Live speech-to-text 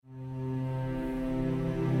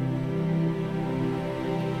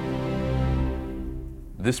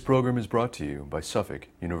This program is brought to you by Suffolk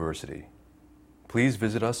University. Please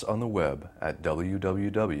visit us on the web at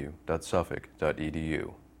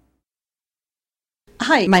www.suffolk.edu.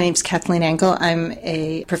 Hi, my name is Kathleen Engel. I'm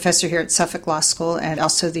a professor here at Suffolk Law School and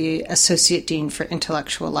also the Associate Dean for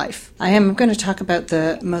Intellectual Life. I am going to talk about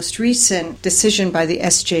the most recent decision by the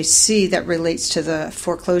SJC that relates to the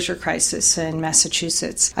foreclosure crisis in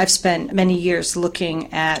Massachusetts. I've spent many years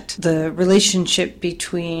looking at the relationship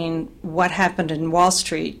between what happened in Wall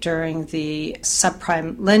Street during the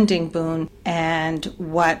subprime lending boom and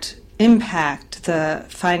what impact the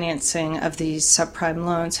financing of these subprime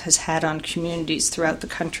loans has had on communities throughout the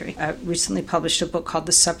country. I recently published a book called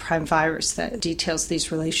The Subprime Virus that details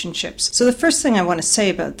these relationships. So the first thing I want to say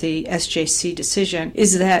about the SJC decision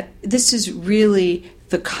is that this is really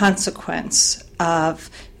the consequence of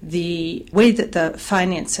the way that the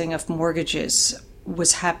financing of mortgages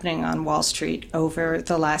was happening on Wall Street over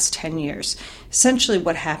the last 10 years. Essentially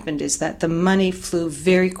what happened is that the money flew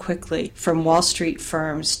very quickly from Wall Street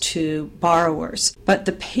firms to borrowers, but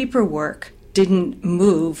the paperwork didn't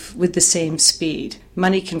move with the same speed.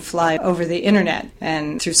 Money can fly over the internet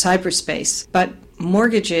and through cyberspace, but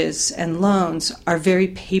mortgages and loans are very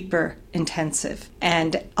paper intensive.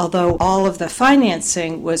 And although all of the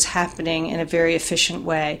financing was happening in a very efficient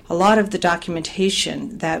way, a lot of the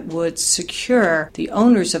documentation that would secure the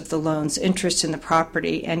owners of the loans' interest in the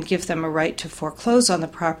property and give them a right to foreclose on the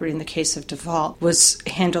property in the case of default was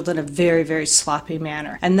handled in a very, very sloppy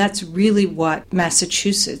manner. And that's really what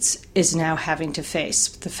Massachusetts is now having to face.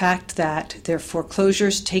 The fact that there are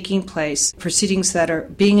foreclosures taking place, proceedings that are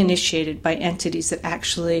being initiated by entities that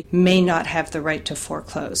actually may not have the right to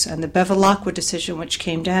foreclose. And the Bevilacqua decision, which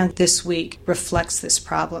came down this week, reflects this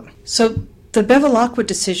problem. So the Bevilacqua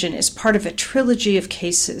decision is part of a trilogy of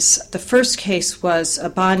cases. The first case was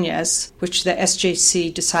Ibanez, which the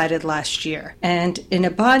SJC decided last year. And in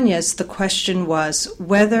Ibanez, the question was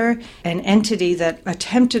whether an entity that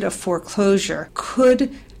attempted a foreclosure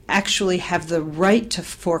could actually have the right to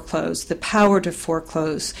foreclose, the power to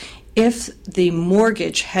foreclose, if the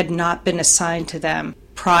mortgage had not been assigned to them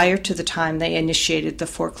prior to the time they initiated the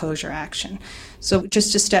foreclosure action. So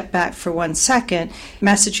just to step back for 1 second,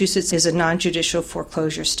 Massachusetts is a non-judicial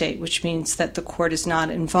foreclosure state, which means that the court is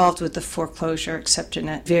not involved with the foreclosure except in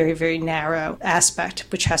a very, very narrow aspect,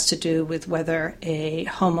 which has to do with whether a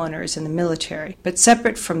homeowner is in the military. But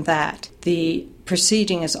separate from that, the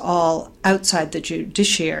proceeding is all outside the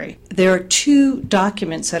judiciary. There are two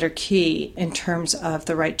documents that are key in terms of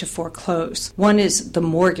the right to foreclose. One is the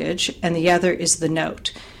mortgage, and the other is the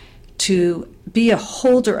note. To be a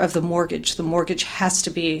holder of the mortgage has to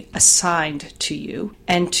be assigned to you.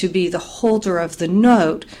 And to be the holder of the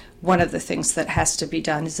note, one of the things that has to be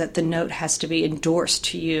done is that the note has to be endorsed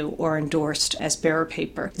to you or endorsed as bearer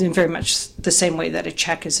paper in very much the same way that a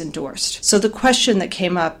check is endorsed. So the question that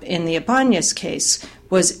came up in the Ibanez case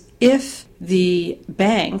was if the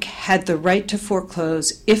bank had the right to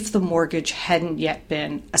foreclose if the mortgage hadn't yet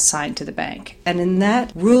been assigned to the bank. And in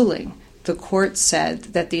that ruling, the court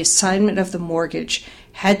said that the assignment of the mortgage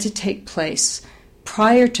had to take place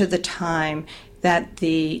prior to the time that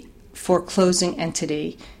the foreclosing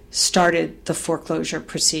entity started the foreclosure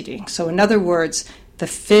proceeding. So in other words, the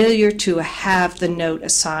failure to have the note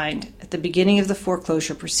assigned at the beginning of the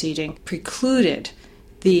foreclosure proceeding precluded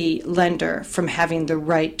the lender from having the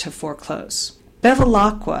right to foreclose.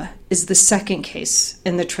 Bevilacqua is the second case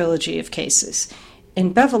in the trilogy of cases.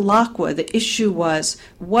 In Bevilacqua, the issue was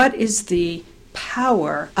what is the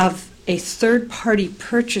power of a third-party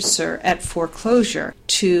purchaser at foreclosure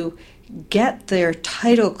to get their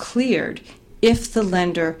title cleared if the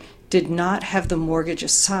lender did not have the mortgage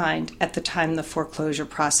assigned at the time the foreclosure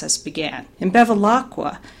process began. In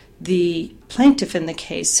Bevilacqua, the plaintiff in the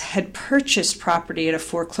case had purchased property at a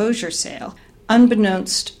foreclosure sale.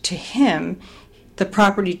 Unbeknownst to him, the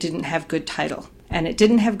property didn't have good title. And it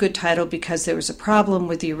didn't have good title because there was a problem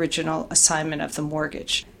with the original assignment of the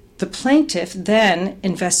mortgage. The plaintiff then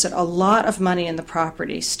invested a lot of money in the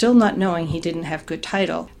property, still not knowing he didn't have good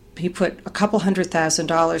title. He put a couple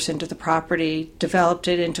 $100,000 into the property, developed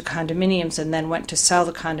it into condominiums, and then went to sell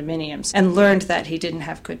the condominiums and learned that he didn't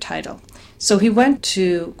have good title. So he went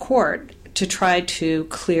to court to try to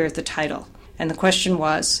clear the title. And the question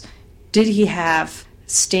was, did he have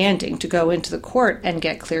standing to go into the court and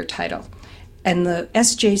get clear title? And the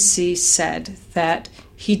SJC said that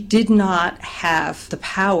he did not have the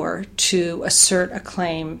power to assert a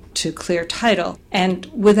claim to clear title. And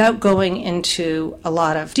without going into a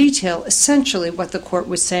lot of detail, essentially what the court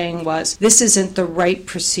was saying was this isn't the right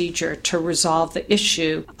procedure to resolve the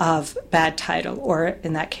issue of bad title, or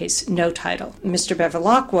in that case, no title. Mr.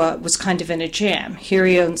 Bevilacqua was kind of in a jam. Here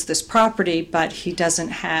he owns this property, but he doesn't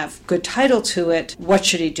have good title to it. What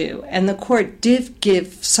should he do? And the court did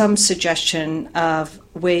give some suggestion of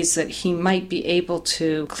ways that he might be able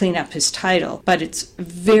to clean up his title, but it's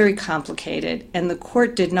very complicated, and the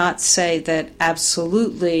court did not say that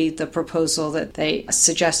absolutely the proposal that they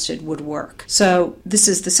suggested would work. So this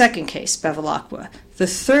is the second case, Bevilacqua. The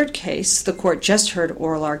third case, the court just heard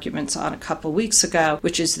oral arguments on a couple weeks ago,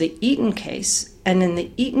 which is the Eaton case, and in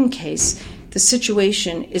the Eaton case, the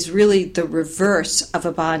situation is really the reverse of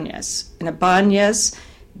Ibanez. In Ibanez,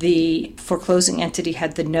 the foreclosing entity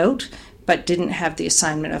had the note, but didn't have the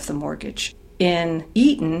assignment of the mortgage. In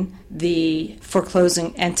Eaton, the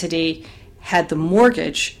foreclosing entity had the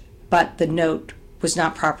mortgage, but the note was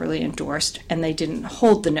not properly endorsed, and they didn't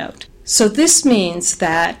hold the note. So this means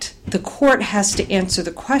that the court has to answer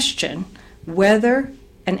the question whether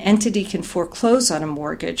an entity can foreclose on a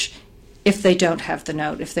mortgage if they don't have the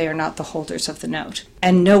note, if they are not the holders of the note.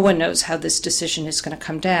 And no one knows how this decision is going to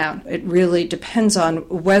come down. It really depends on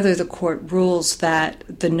whether the court rules that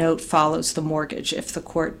the note follows the mortgage. If the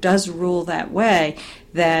court does rule that way,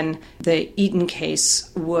 then the Eaton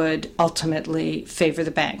case would ultimately favor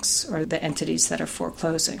the banks or the entities that are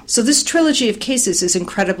foreclosing. So this trilogy of cases is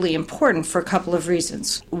incredibly important for a couple of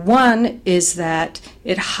reasons. One is that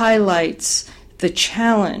it highlights the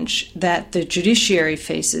challenge that the judiciary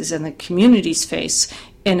faces and the communities face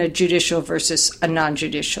in a judicial versus a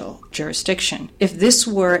non-judicial jurisdiction. If this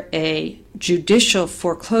were a judicial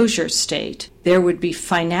foreclosure state, there would be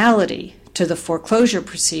finality to the foreclosure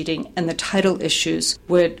proceeding, and the title issues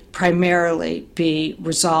would primarily be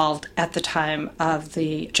resolved at the time of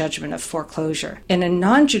the judgment of foreclosure. In a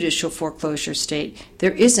non-judicial foreclosure state,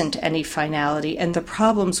 there isn't any finality, and the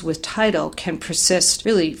problems with title can persist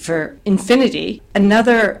really for infinity.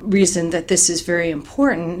 Another reason that this is very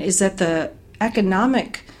important is that the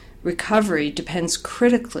economic recovery depends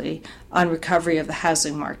critically on recovery of the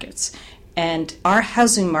housing markets. And our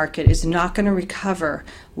housing market is not going to recover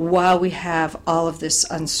while we have all of this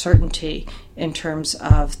uncertainty in terms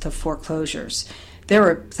of the foreclosures. There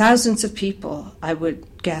are thousands of people, I would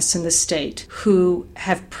guess, in the state who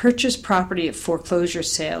have purchased property at foreclosure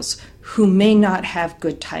sales who may not have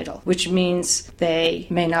good title, which means they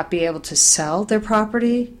may not be able to sell their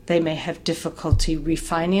property, they may have difficulty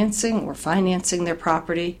refinancing or financing their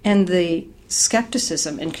property, and the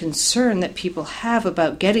skepticism and concern that people have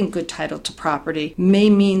about getting good title to property may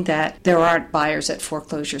mean that there aren't buyers at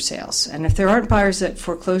foreclosure sales. And if there aren't buyers at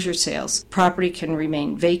foreclosure sales, property can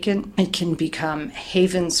remain vacant. It can become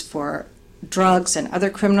havens for drugs and other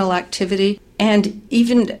criminal activity. And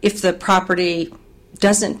even if the property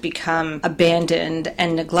doesn't become abandoned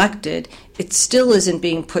and neglected, it still isn't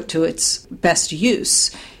being put to its best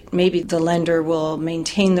use. Maybe the lender will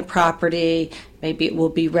maintain the property, maybe it will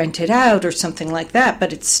be rented out or something like that,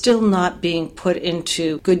 but it's still not being put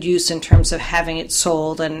into good use in terms of having it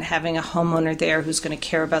sold and having a homeowner there who's going to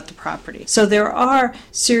care about the property. So there are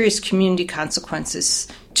serious community consequences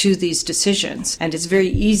to these decisions, and it's very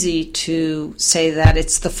easy to say that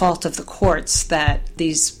it's the fault of the courts that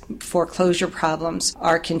these foreclosure problems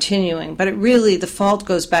are continuing. But the fault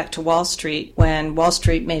goes back to Wall Street, when Wall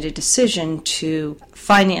Street made a decision to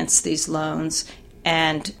finance these loans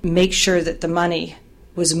and make sure that the money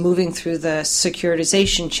was moving through the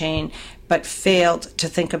securitization chain, but failed to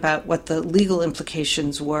think about what the legal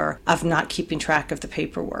implications were of not keeping track of the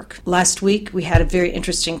paperwork. Last week, we had a very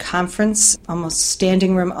interesting conference, almost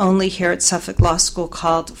standing room only, here at Suffolk Law School,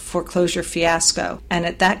 called Foreclosure Fiasco. And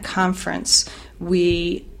at that conference,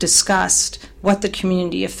 we discussed what the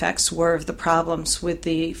community effects were of the problems with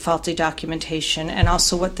the faulty documentation, and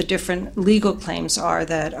also what the different legal claims are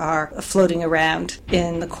that are floating around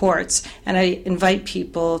in the courts. And I invite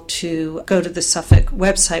people to go to the Suffolk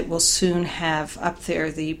website. We'll soon have up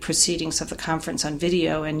there the proceedings of the conference on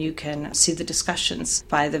video, and you can see the discussions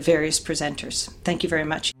by the various presenters. Thank you very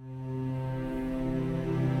much.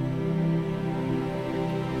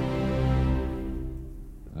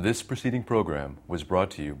 This preceding program was brought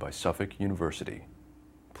to you by Suffolk University.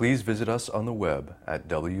 Please visit us on the web at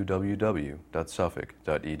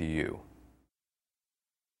www.suffolk.edu.